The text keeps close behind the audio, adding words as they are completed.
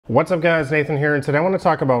What's up guys, Nathan here, and today I want to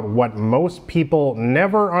talk about what most people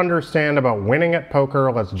never understand about winning at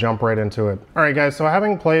poker. Let's jump right into it. Alright guys, so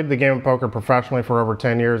having played the game of poker professionally for over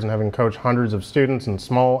 10 years and having coached hundreds of students in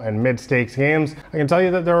small and mid-stakes games, I can tell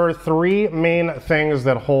you that there are three main things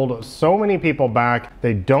that hold so many people back.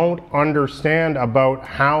 They don't understand about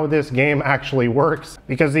how this game actually works,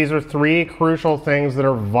 because these are three crucial things that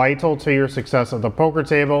are vital to your success at the poker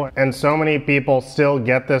table, and so many people still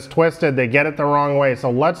get this twisted. They get it the wrong way.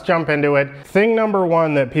 So let's jump into it. Thing number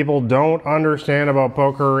one that people don't understand about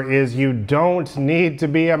poker is you don't need to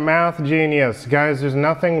be a math genius. Guys, there's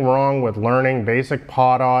nothing wrong with learning basic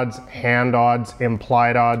pot odds, hand odds,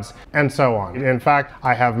 implied odds, and so on. In fact,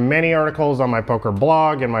 I have many articles on my poker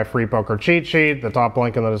blog and my free poker cheat sheet, the top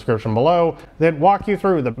link in the description below, that walk you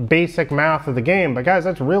through the basic math of the game. But guys,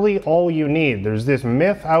 that's really all you need. There's this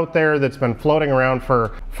myth out there that's been floating around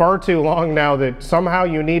for far too long now that somehow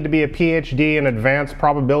you need to be a PhD in advanced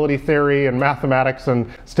probability theory and mathematics and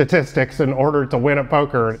statistics in order to win at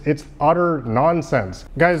poker. It's utter nonsense.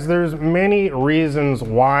 Guys, there's many reasons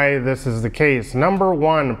why this is the case. Number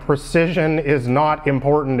one, precision is not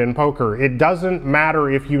important in poker. It doesn't matter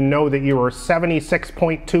if you know that you are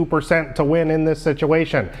 76.2% to win in this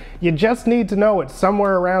situation. You just need to know it's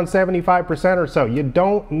somewhere around 75% or so. You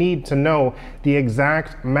don't need to know the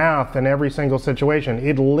exact math in every single situation.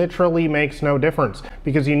 It literally makes no difference,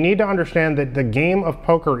 because you need to understand that the game of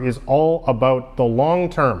poker is all about the long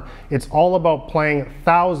term. It's all about playing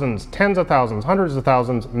thousands, tens of thousands, hundreds of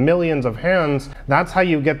thousands, millions of hands. That's how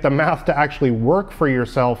you get the math to actually work for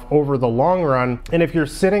yourself over the long run. And if you're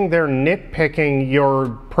sitting there nitpicking your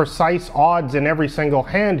precise odds in every single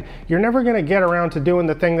hand, you're never going to get around to doing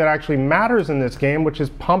the thing that actually matters in this game, which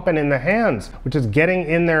is pumping in the hands, which is getting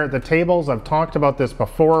in there at the tables. I've talked about this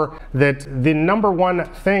before, that the number one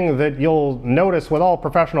thing that you'll notice with all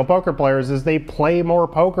professional poker players is they play more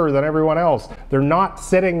poker than everyone else. They're not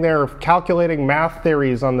sitting there calculating math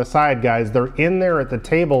theories on the side, guys. They're in there at the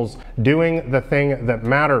tables doing the thing that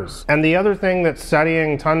matters. And the other thing that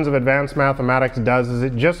studying tons of advanced mathematics does is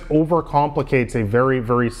it just overcomplicates a very,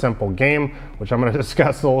 very simple game, which I'm going to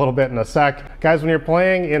discuss a little bit in a sec. Guys, when you're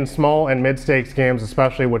playing in small and mid-stakes games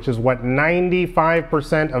especially, which is what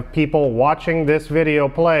 95% of people watching this video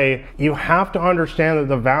play, you have to understand that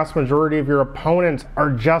the vast majority of your opponents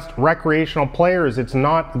are just recreational players. It's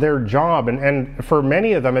not their job, and for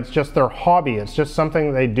many of them it's just their hobby. It's just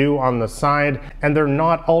something they do on the side, and they're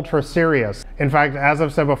not ultra serious. In fact, as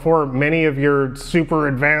I've said before, many of your super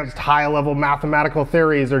advanced high-level mathematical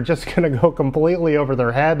theories are just going to go completely over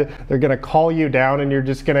their head. They're going to call you down and you're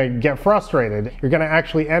just going to get frustrated. You're going to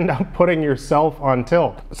actually end up putting yourself on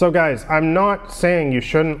tilt. So guys, I'm not saying you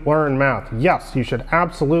shouldn't learn math. Yes, you should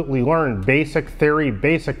absolutely learn basic theory,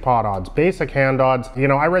 basic pot odds, basic hand odds. You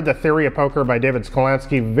know, I read The Theory of Poker by David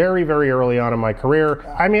Skolansky very, very early on in my career.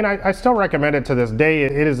 I mean, I still recommend it to this day.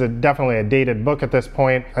 It is definitely a dated book at this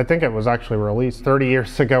point. I think it was actually released 30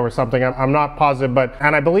 years ago or something. I'm not positive,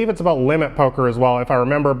 and I believe it's about limit poker as well, if I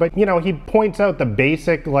remember. But you know, he points out the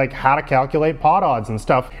basic, like how to calculate pot odds and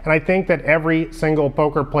stuff. And I think that every single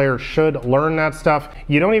poker player should learn that stuff.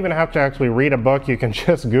 You don't even have to actually read a book. You can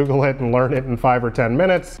just Google it and learn it in 5 or 10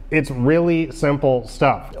 minutes. It's really simple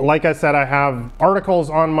stuff. Like I said, I have articles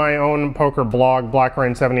on my own poker blog,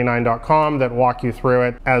 blackrain79.com, that walk you through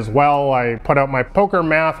it as well. I put out my poker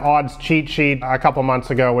math odds cheat sheet a couple months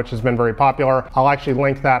ago, which has been very popular. I'll actually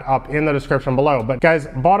link that up in the description below. But guys,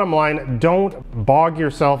 bottom line, don't bog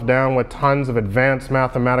yourself down with tons of advanced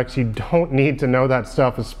mathematics. You don't need to know that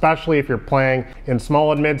stuff, especially if you're playing in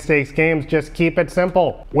small and mid-stakes games. Just keep it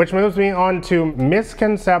simple. Which moves me on to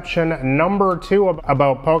misconception number two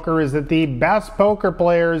about poker, is that the best poker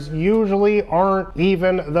players usually aren't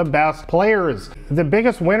even the best players. The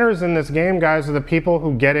biggest winners in this game, guys, are the people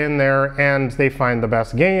who get in there and they find the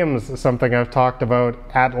best games, something I've talked about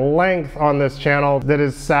at length on this channel that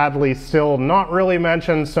is sadly still not really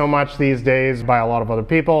mentioned so much these days by a lot of other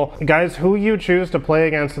people. Guys, who you choose to play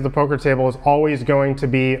against at the poker table is always going to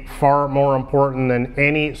be far more important than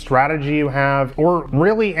any strategy you have, or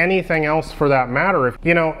really anything else for that matter. If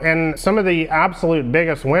you know, and some of the absolute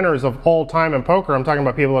biggest winners of all time in poker, I'm talking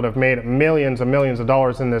about people that have made millions and millions of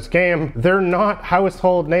dollars in this game, they're not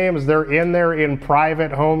household names. They're in there in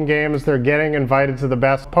private home games. They're getting invited to the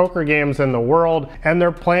best poker games in the world, and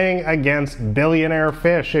they're playing against billionaire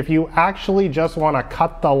fish. If you actually just want to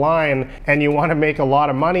cut the line and you want to make a lot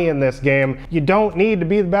of money in this game, you don't need to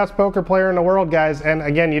be the best poker player in the world, guys. And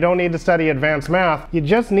again, you don't need to study advanced math. You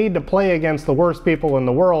just need to play against the worst people in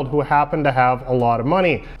the world who happen to have a lot of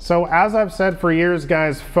money. So as I've said for years,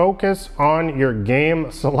 guys, focus on your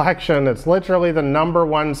game selection. It's literally the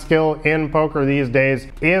 #1 skill in poker these days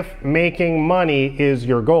if making money is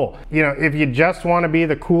your goal. You know, if you just want to be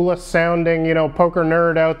the coolest sounding, you know, poker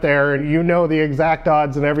nerd out there and you know the exact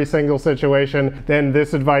odds in every single situation, then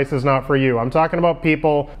this advice is not for you. I'm talking about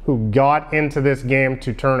people who got into this game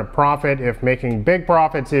to turn a profit. If making big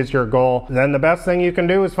profits is your goal, then the best thing you can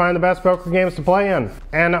do is find the best poker games to play in.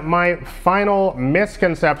 And my final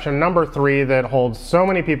misconception, number 3, that holds so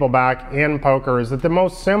many people back in poker is that the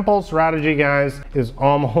most simple strategy, guys, is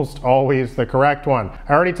almost always the correct one.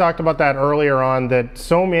 I already talked about that earlier on, that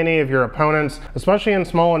so many of your opponents, especially in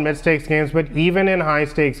small and mid-stakes games, but even in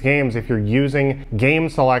high-stakes games, if you're using game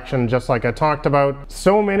selection just like I talked about,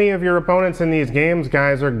 so many of your opponents in these games,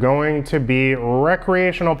 guys, are going to be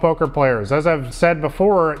recreational poker players. As I've said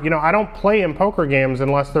before, you know, I don't play in poker games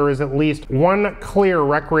unless there is at least one clear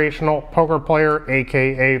recreational poker player,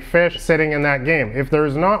 aka fish, sitting in that game. If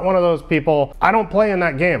there's not one of those people, I don't play in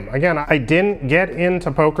that game. Again, I didn't get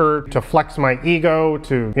into poker to flex my ego,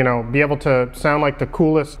 to, you know, be able to sound like the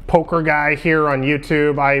coolest poker guy here on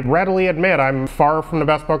YouTube. I readily admit I'm far from the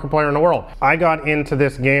best poker player in the world. I got into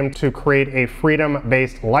this game to create a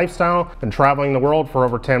freedom-based lifestyle. Been traveling the world for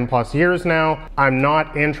over 10 plus years now. I'm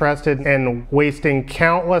not interested in wasting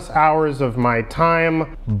countless hours of my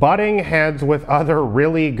time butting heads with other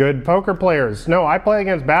really good poker players. No, I play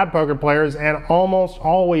against bad poker players, and almost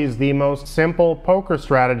always the most simple poker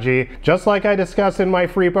strategy, just like I discuss in my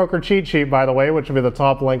free poker cheat sheet, by the way, which will be the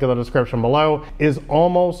top link in the description below, is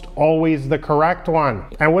almost always the correct one.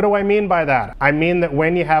 And what do I mean by that? I mean that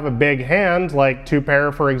when you have a big hand, like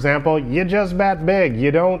 2-pair for example, you just bet big.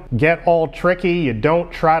 You don't get all tricky. You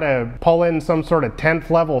don't try to pull in some sort of 10th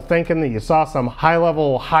level thinking that you saw some high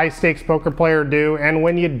level, high stakes poker player do. And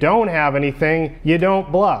when you don't have anything, you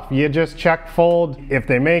don't bluff. You just check fold. If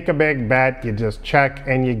they make a big bet, you just check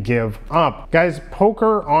and you give up. Guys,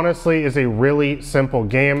 poker honestly is a really simple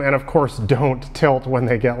game, and of course don't tilt when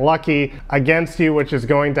they get lucky against you, which is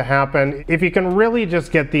going to happen. If you can really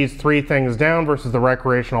just get these 3 things down versus the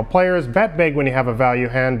recreational players, bet big when you have a value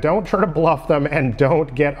hand, don't try to bluff them, and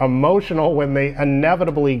don't get emotional when they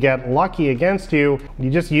inevitably get lucky against you. You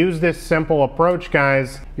just use this simple approach,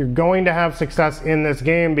 guys. You're going to have success in this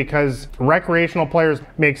game because recreational players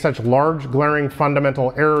make such large, glaring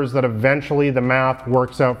fundamental errors that eventually the math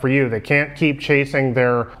works out for you. They can't keep chasing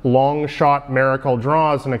their long shot miracle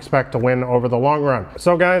draws and expect to win over the long run.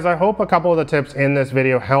 So guys, I hope a couple of the tips in this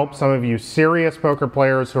video help some of you serious poker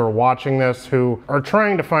players who are watching this, who are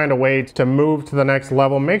trying to find a way to move to the next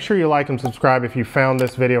level. Make sure you like and subscribe if you found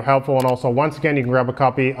this video helpful. And also, once again, you can grab a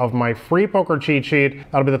copy of my free poker cheat sheet.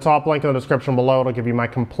 That'll be the top link in the description below. It'll give you my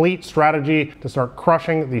complete strategy to start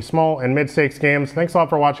crushing the small and mid-stakes games. Thanks a lot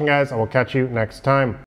for watching, guys. I will catch you next time.